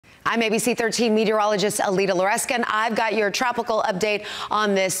I'm ABC 13 meteorologist Alita Loresca, and I've got your tropical update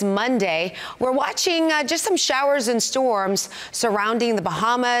on this Monday. We're watching just some showers and storms surrounding the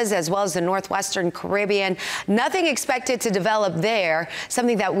Bahamas as well as the northwestern Caribbean. Nothing expected to develop there.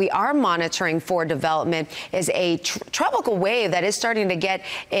 Something that we are monitoring for development is a tropical wave that is starting to get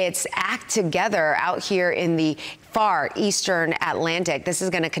its act together out here in the far eastern Atlantic. This is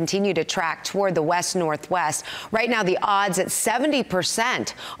going to continue to track toward the west-northwest. Right now, the odds at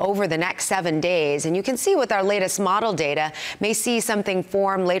 70% over the next 7 days. And you can see with our latest model data, may see something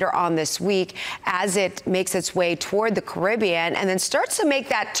form later on this week as it makes its way toward the Caribbean and then starts to make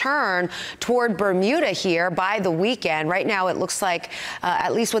that turn toward Bermuda here by the weekend. Right now, it looks like,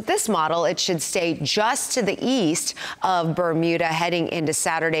 at least with this model, it should stay just to the east of Bermuda heading into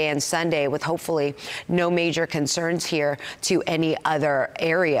Saturday and Sunday with hopefully no major concerns here to any other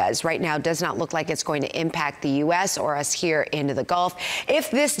areas. Right now, does not look like it's going to impact the U.S. or us here into the Gulf.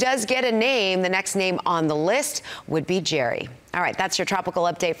 If this does get a name, the next name on the list would be Jerry. All right, that's your tropical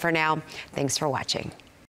update for now. Thanks for watching.